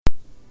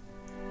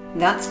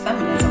That's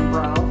Feminism,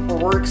 Bro, where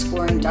we're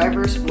exploring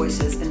diverse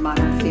voices in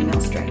modern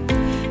female strength.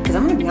 Because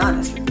I'm going to be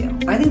honest with you,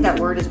 I think that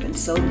word has been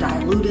so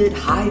diluted,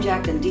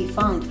 hijacked, and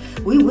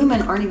defunct, we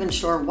women aren't even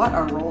sure what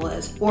our role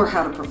is or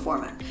how to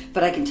perform it.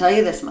 But I can tell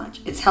you this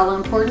much, it's hella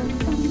important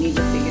and we need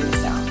to figure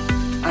this out.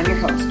 I'm your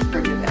host,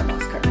 Bridget Van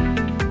Busker.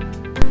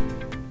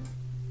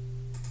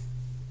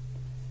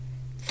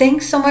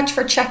 Thanks so much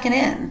for checking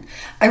in.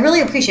 I really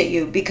appreciate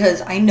you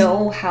because I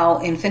know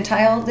how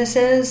infantile this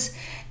is,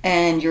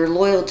 and your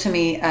loyal to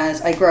me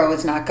as I grow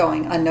is not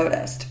going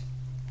unnoticed.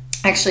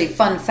 Actually,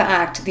 fun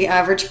fact, the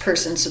average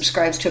person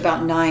subscribes to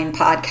about 9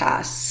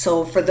 podcasts.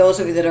 So for those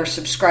of you that are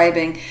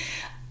subscribing,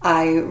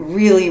 I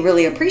really,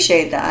 really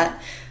appreciate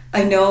that.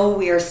 I know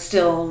we are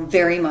still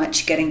very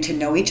much getting to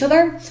know each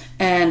other,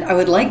 and I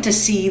would like to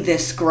see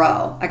this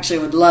grow. Actually,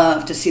 I would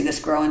love to see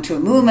this grow into a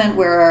movement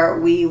where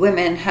we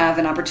women have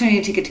an opportunity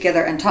to get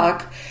together and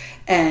talk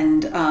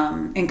and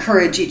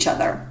encourage each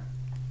other.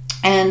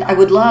 And I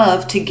would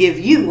love to give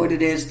you what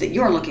it is that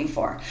you're looking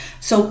for.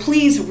 So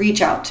please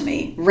reach out to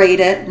me,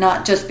 rate it,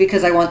 not just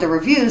because I want the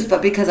reviews,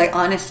 but because I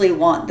honestly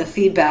want the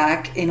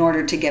feedback in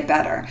order to get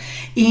better.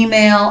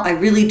 Email, I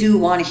really do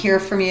want to hear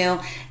from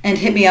you, and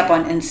hit me up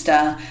on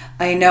Insta.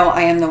 I know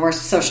I am the worst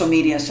at social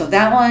media, so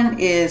that one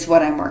is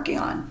what I'm working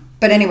on.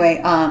 But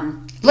anyway,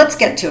 let's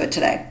get to it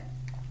today.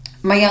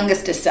 My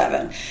youngest is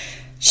 7.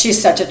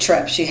 She's such a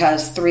trip. She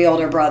has 3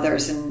 older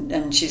brothers,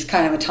 and she's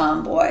kind of a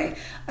tomboy.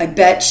 I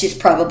bet she's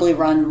probably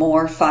run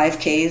more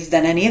 5Ks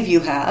than any of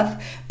you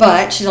have,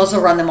 but she's also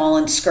run them all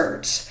in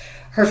skirts.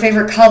 Her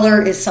favorite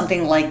color is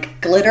something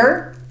like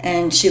glitter,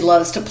 and she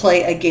loves to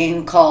play a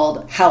game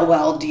called How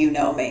Well Do You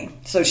Know Me?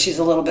 So she's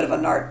a little bit of a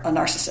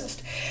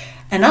narcissist.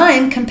 And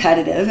I'm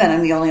competitive, and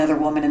I'm the only other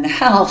woman in the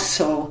house,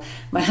 so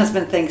my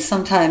husband thinks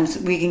sometimes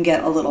we can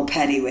get a little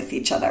petty with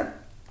each other.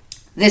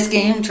 This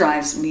game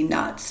drives me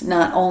nuts,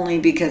 not only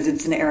because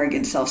it's an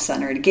arrogant,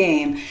 self-centered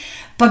game,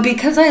 but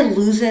because I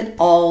lose it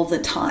all the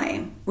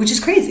time, which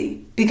is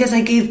crazy because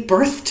I gave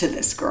birth to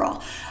this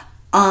girl.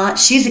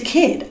 She's a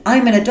kid.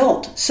 I'm an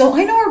adult, so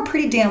I know her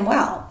pretty damn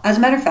well. As a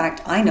matter of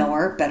fact, I know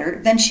her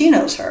better than she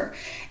knows her,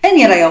 and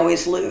yet I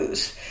always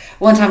lose.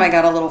 One time I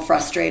got a little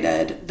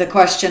frustrated. The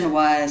question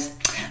was,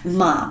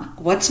 Mom,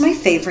 what's my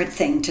favorite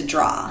thing to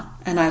draw?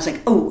 And I was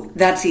like, oh,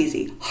 that's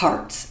easy,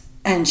 hearts.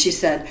 And she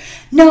said,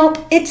 nope,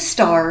 it's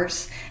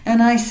stars.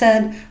 And I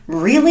said,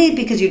 really?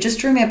 Because you just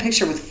drew me a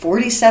picture with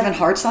 47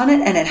 hearts on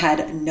it and it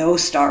had no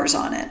stars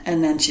on it.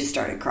 And then she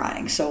started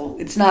crying. So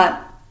it's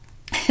not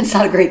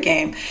a great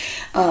game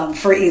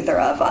for either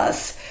of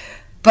us.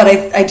 But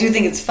I do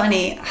think it's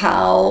funny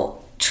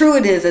how true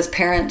it is as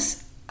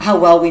parents, how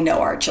well we know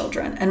our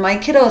children. And my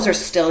kiddos are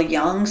still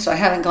young, so I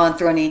haven't gone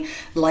through any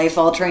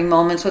life-altering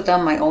moments with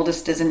them. My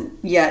oldest isn't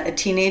yet a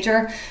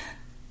teenager.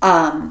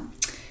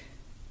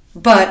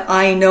 But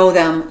I know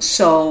them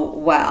so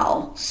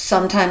well,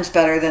 sometimes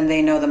better than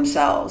they know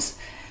themselves.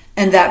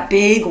 And that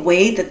big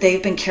weight that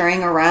they've been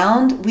carrying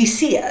around, we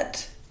see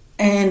it.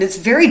 And it's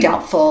very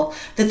doubtful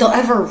that they'll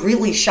ever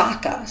really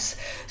shock us.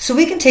 So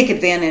we can take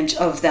advantage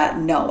of that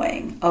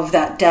knowing, of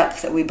that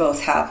depth that we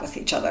both have with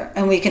each other.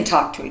 And we can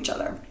talk to each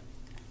other.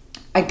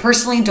 I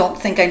personally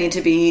don't think I need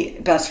to be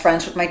best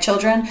friends with my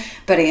children,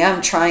 but I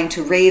am trying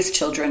to raise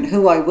children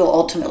who I will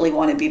ultimately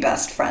want to be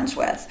best friends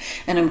with.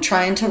 And I'm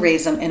trying to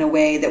raise them in a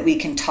way that we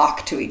can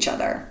talk to each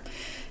other.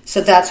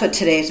 So that's what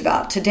today's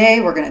about.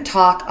 Today we're going to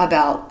talk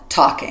about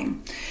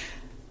talking.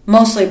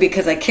 Mostly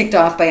because I kicked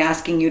off by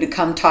asking you to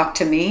come talk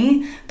to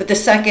me. But the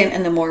second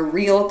and the more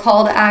real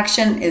call to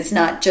action is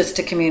not just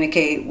to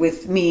communicate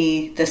with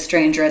me, the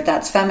stranger at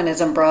That's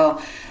Feminism,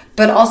 Bro,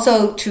 but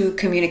also to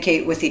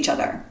communicate with each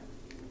other.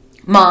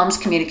 Moms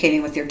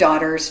communicating with your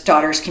daughters,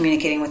 daughters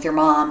communicating with your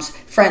moms,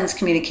 friends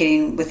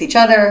communicating with each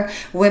other,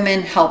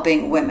 women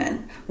helping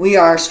women. We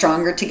are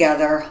stronger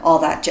together, all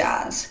that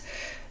jazz.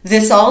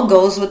 This all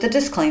goes with the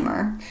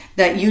disclaimer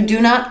that you do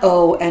not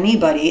owe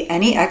anybody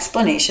any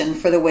explanation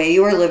for the way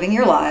you are living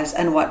your lives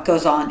and what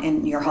goes on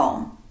in your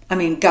home. I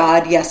mean,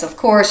 God, yes, of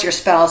course, your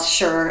spouse,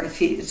 sure,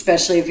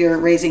 especially if you're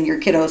raising your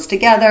kiddos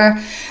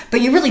together,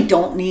 but you really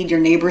don't need your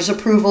neighbor's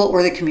approval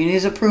or the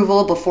community's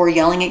approval before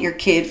yelling at your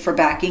kid for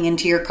backing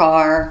into your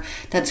car.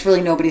 That's really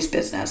nobody's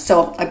business.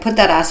 So I put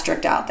that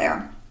asterisk out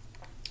there.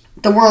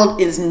 The world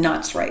is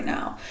nuts right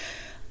now.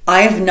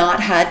 I have not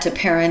had to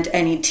parent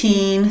any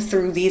teen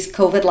through these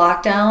COVID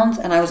lockdowns,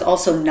 and I was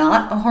also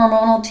not a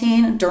hormonal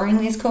teen during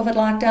these COVID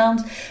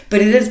lockdowns, but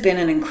it has been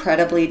an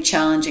incredibly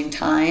challenging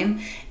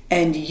time.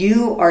 And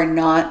you are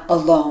not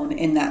alone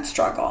in that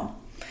struggle.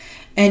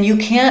 And you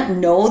can't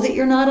know that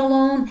you're not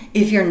alone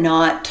if you're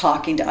not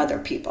talking to other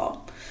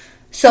people.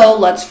 So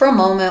let's, for a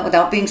moment,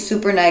 without being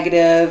super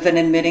negative and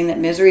admitting that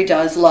misery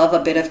does love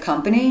a bit of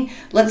company,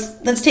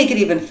 let's take it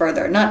even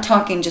further. Not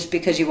talking just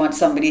because you want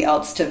somebody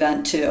else to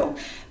vent to,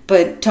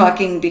 but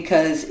talking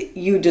because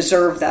you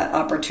deserve that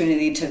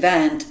opportunity to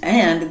vent,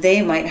 and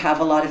they might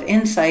have a lot of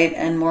insight,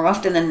 and more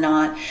often than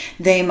not,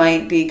 they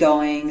might be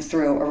going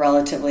through a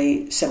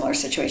relatively similar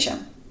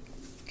situation.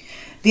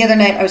 The other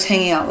night, I was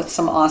hanging out with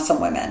some awesome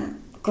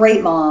women.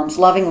 Great moms,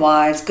 loving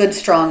wives, good,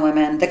 strong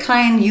women, the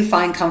kind you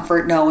find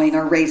comfort knowing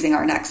are raising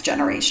our next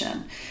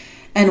generation.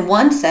 And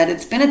one said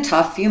it's been a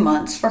tough few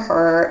months for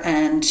her,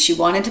 and she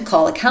wanted to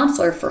call a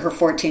counselor for her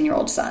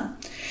 14-year-old son.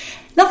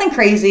 Nothing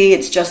crazy,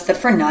 it's just that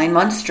for 9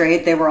 months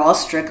straight, they were all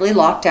strictly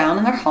locked down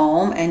in their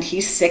home, and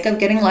he's sick of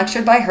getting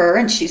lectured by her,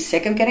 and she's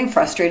sick of getting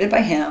frustrated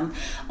by him.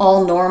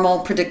 All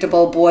normal,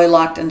 predictable, boy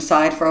locked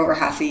inside for over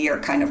half a year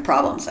kind of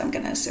problems, I'm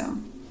going to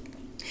assume.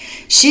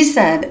 She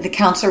said the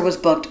counselor was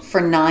booked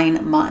for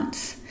 9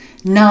 months.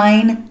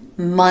 9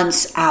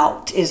 months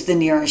out is the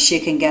nearest she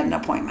can get an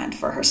appointment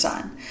for her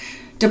son.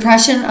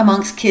 Depression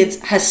amongst kids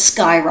has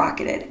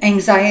skyrocketed.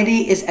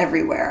 Anxiety is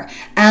everywhere,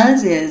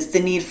 as is the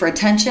need for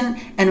attention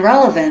and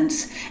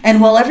relevance.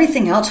 And while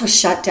everything else was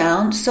shut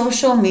down,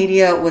 social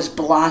media was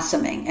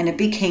blossoming, and it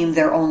became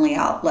their only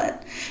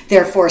outlet.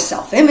 Therefore,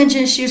 self-image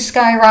issues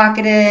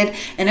skyrocketed,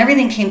 and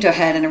everything came to a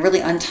head in a really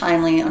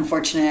untimely,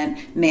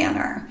 unfortunate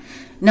manner.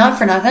 Not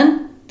for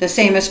nothing, the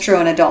same is true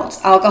in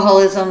adults.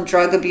 Alcoholism,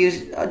 drug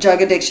abuse,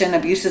 drug addiction,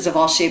 abuses of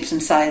all shapes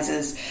and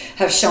sizes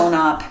have shown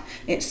up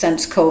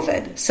since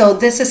COVID. So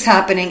this is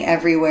happening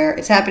everywhere.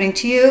 It's happening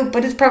to you,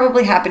 but it's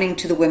probably happening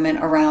to the women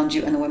around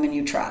you and the women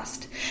you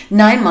trust.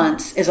 9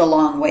 months is a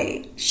long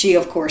wait. She,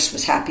 of course,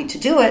 was happy to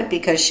do it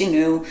because she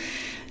knew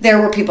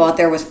there were people out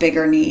there with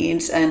bigger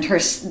needs than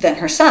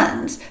her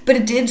sons. But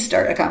it did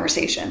start a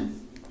conversation.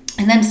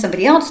 And then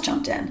somebody else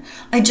jumped in.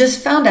 I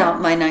just found out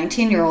my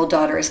 19-year-old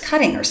daughter is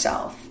cutting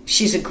herself.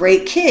 She's a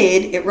great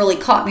kid. It really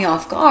caught me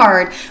off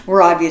guard.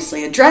 We're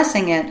obviously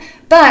addressing it,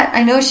 but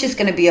I know she's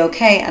going to be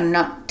okay. I'm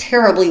not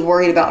terribly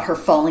worried about her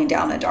falling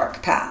down a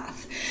dark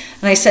path.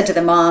 And I said to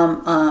the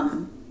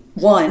mom,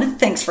 one,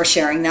 thanks for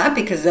sharing that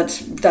because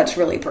that's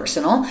really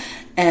personal.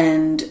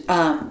 And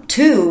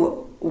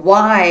two,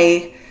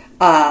 why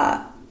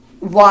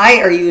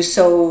are you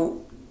so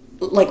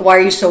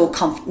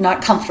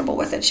not comfortable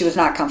with it? She was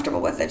not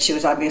comfortable with it. She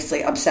was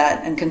obviously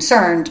upset and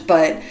concerned,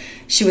 but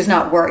she was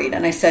not worried.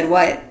 And I said,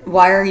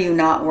 why are you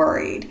not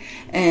worried?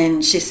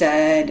 And she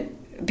said,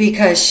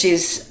 because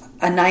she's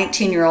a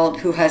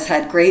 19-year-old who has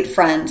had great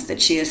friends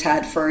that she has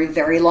had for a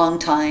very long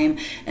time,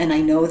 and I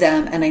know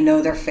them and I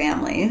know their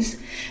families.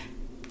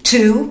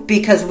 Two,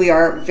 because we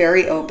are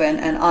very open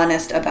and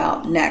honest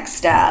about next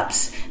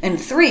steps. And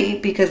three,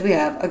 because we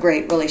have a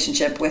great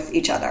relationship with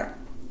each other.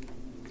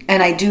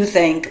 And I do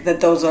think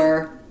that those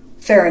are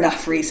fair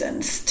enough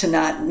reasons to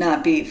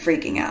not be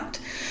freaking out.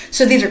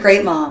 So these are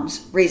great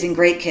moms raising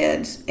great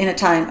kids in a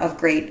time of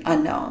great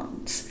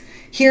unknowns.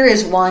 Here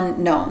is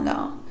one known,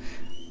 though.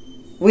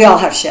 We all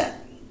have shit.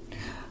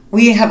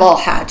 We have all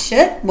had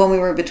shit when we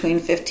were between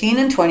 15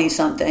 and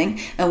 20-something,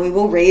 and we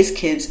will raise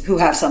kids who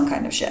have some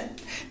kind of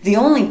shit. The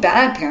only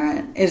bad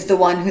parent is the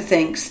one who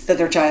thinks that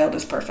their child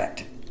is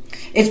perfect.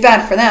 It's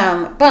bad for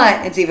them,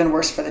 but it's even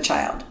worse for the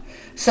child.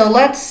 So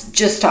let's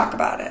just talk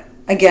about it.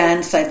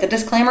 Again, cite the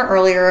disclaimer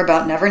earlier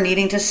about never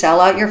needing to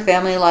sell out your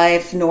family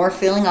life, nor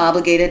feeling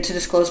obligated to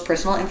disclose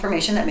personal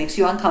information that makes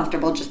you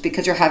uncomfortable just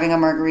because you're having a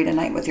margarita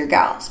night with your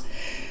gals.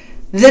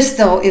 This,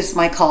 though, is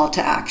my call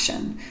to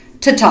action,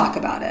 to talk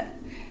about it.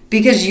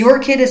 Because your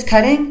kid is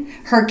cutting,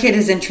 her kid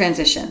is in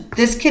transition.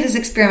 This kid is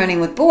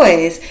experimenting with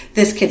boys,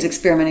 this kid's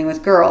experimenting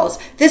with girls,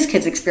 this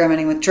kid's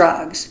experimenting with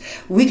drugs.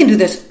 We can do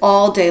this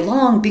all day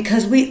long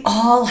because we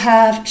all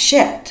have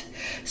shit.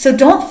 So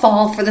don't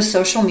fall for the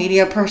social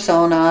media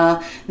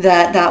persona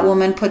that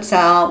woman puts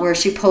out where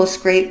she posts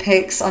great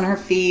pics on her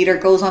feed or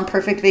goes on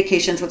perfect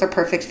vacations with her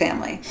perfect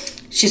family.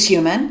 She's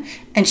human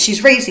and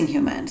she's raising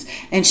humans.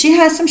 And she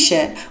has some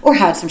shit or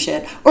had some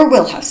shit or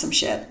will have some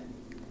shit.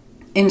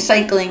 In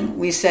cycling,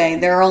 we say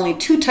there are only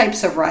two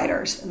types of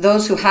riders,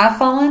 those who have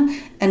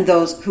fallen and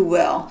those who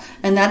will.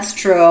 And that's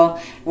true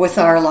with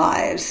our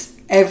lives.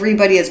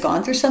 Everybody has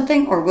gone through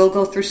something or will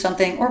go through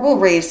something or will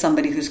raise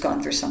somebody who's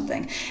gone through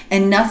something.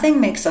 And nothing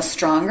makes us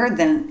stronger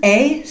than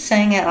A,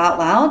 saying it out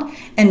loud,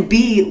 and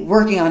B,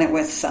 working on it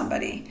with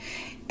somebody.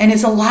 And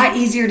it's a lot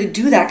easier to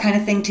do that kind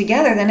of thing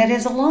together than it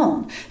is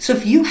alone. So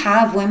if you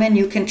have women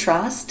you can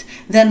trust,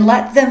 then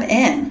let them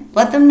in.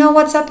 Let them know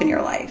what's up in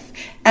your life.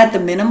 At the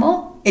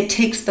minimal, it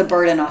takes the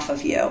burden off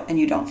of you and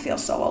you don't feel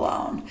so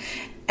alone.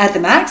 At the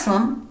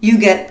maximum, you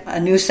get a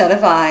new set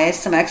of eyes,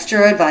 some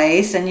extra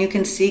advice, and you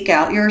can seek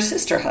out your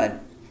sisterhood.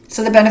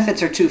 So the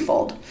benefits are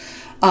twofold.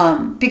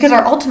 Because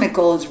our ultimate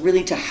goal is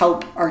really to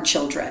help our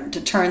children,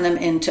 to turn them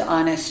into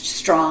honest,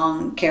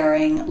 strong,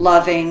 caring,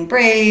 loving,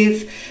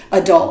 brave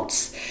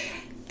adults.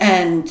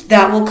 And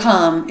that will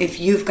come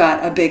if you've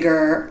got a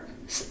bigger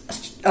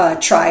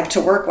tribe to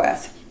work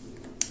with.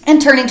 And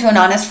turning to an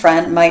honest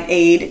friend might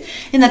aid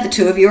in that the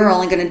two of you are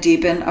only going to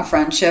deepen a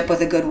friendship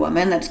with a good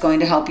woman that's going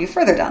to help you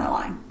further down the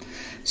line.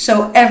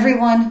 So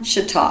everyone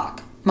should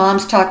talk.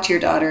 Moms, talk to your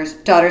daughters.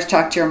 Daughters,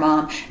 talk to your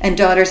mom. And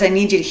daughters, I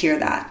need you to hear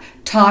that.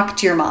 Talk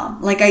to your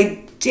mom. Like,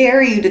 I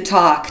dare you to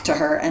talk to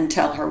her and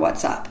tell her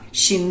what's up.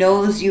 She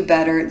knows you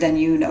better than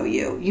you know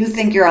you. You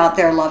think you're out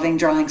there loving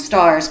drawing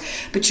stars,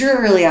 but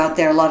you're really out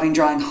there loving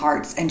drawing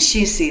hearts. And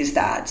she sees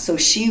that. So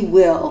she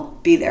will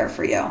be there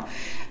for you.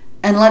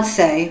 And let's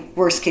say,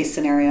 worst case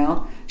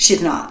scenario,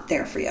 she's not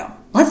there for you.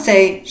 Let's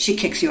say she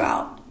kicks you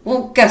out.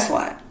 Well, guess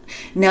what?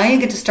 Now you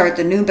get to start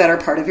the new, better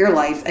part of your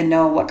life and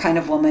know what kind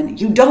of woman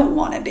you don't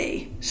want to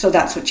be. So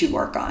that's what you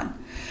work on.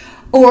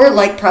 Or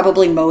like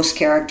probably most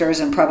characters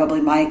and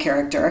probably my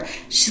character,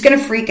 she's going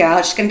to freak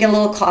out. She's going to get a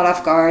little caught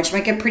off guard. She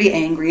might get pretty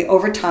angry.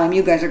 Over time,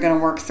 you guys are going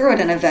to work through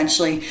it. And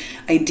eventually,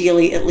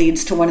 ideally, it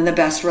leads to one of the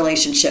best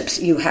relationships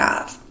you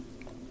have.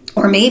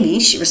 Or maybe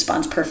she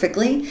responds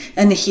perfectly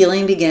and the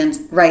healing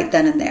begins right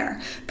then and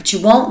there. But you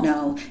won't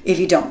know if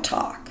you don't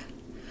talk.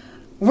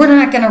 We're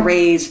not going to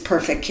raise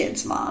perfect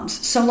kids,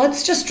 moms. So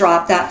let's just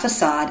drop that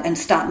facade and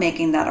stop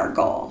making that our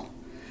goal.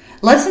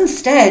 Let's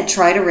instead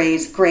try to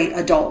raise great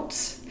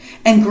adults.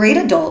 And great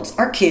adults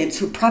are kids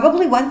who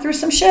probably went through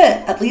some shit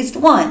at least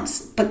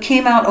once, but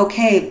came out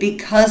okay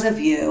because of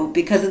you,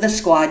 because of the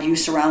squad you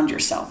surround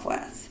yourself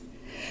with.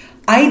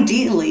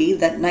 Ideally,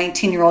 that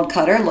 19-year-old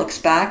Cutter looks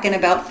back in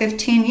about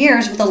 15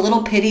 years with a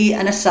little pity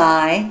and a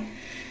sigh.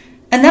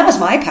 And that was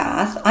my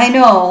path. I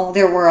know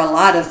there were a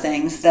lot of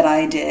things that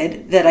I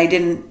did that I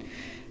didn't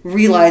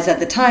realize at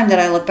the time, that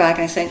I look back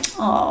and I say,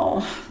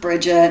 oh,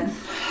 Bridget,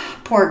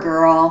 poor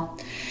girl.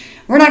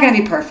 We're not going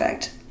to be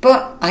perfect,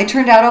 but I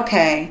turned out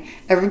okay.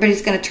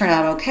 Everybody's going to turn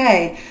out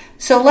okay.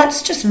 So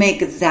let's just make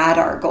that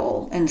our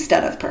goal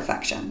instead of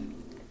perfection.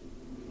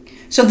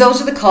 So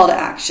those are the call to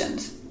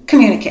actions.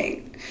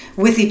 Communicate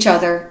with each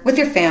other, with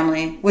your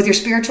family, with your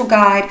spiritual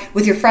guide,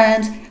 with your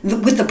friends,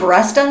 with the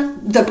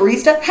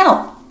barista.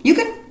 Hell, you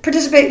can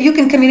participate, you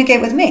can communicate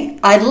with me.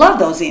 I'd love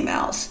those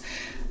emails.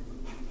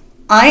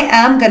 I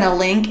am going to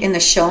link in the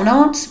show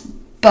notes,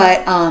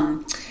 but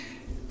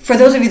for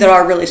those of you that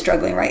are really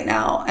struggling right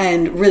now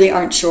and really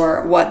aren't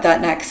sure what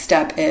that next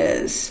step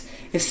is,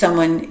 if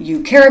someone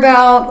you care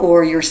about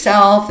or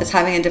yourself is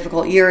having a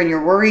difficult year and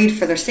you're worried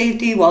for their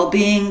safety,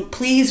 well-being,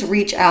 please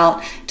reach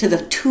out to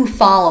the two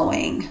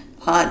following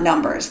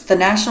numbers. The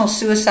National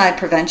Suicide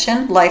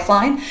Prevention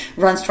Lifeline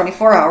runs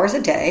 24 hours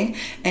a day,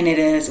 and it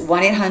is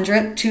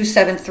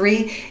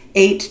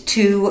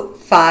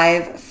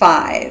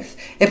 1-800-273-8255.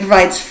 It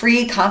provides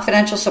free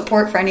confidential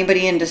support for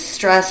anybody in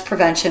distress,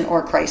 prevention,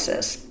 or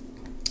crisis.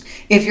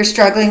 If you're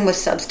struggling with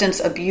substance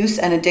abuse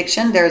and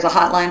addiction, there's a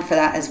hotline for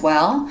that as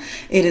well.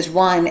 It is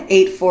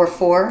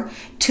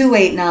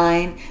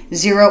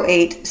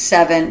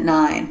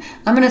 1-844-289-0879.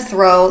 I'm going to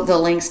throw the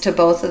links to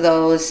both of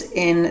those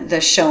in the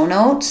show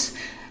notes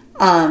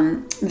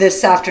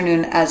this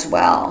afternoon as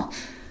well.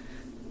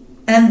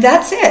 And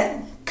that's it,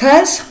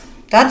 because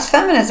that's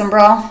feminism,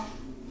 bro.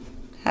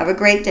 Have a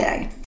great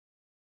day.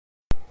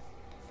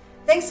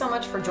 Thanks so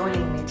much for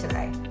joining me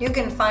today. You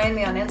can find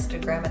me on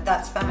Instagram at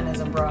That's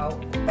Feminism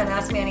Bro and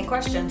ask me any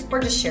questions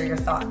or just share your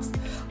thoughts.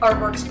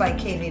 Artworks by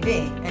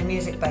KVB and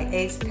music by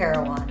Ace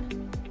Parawan.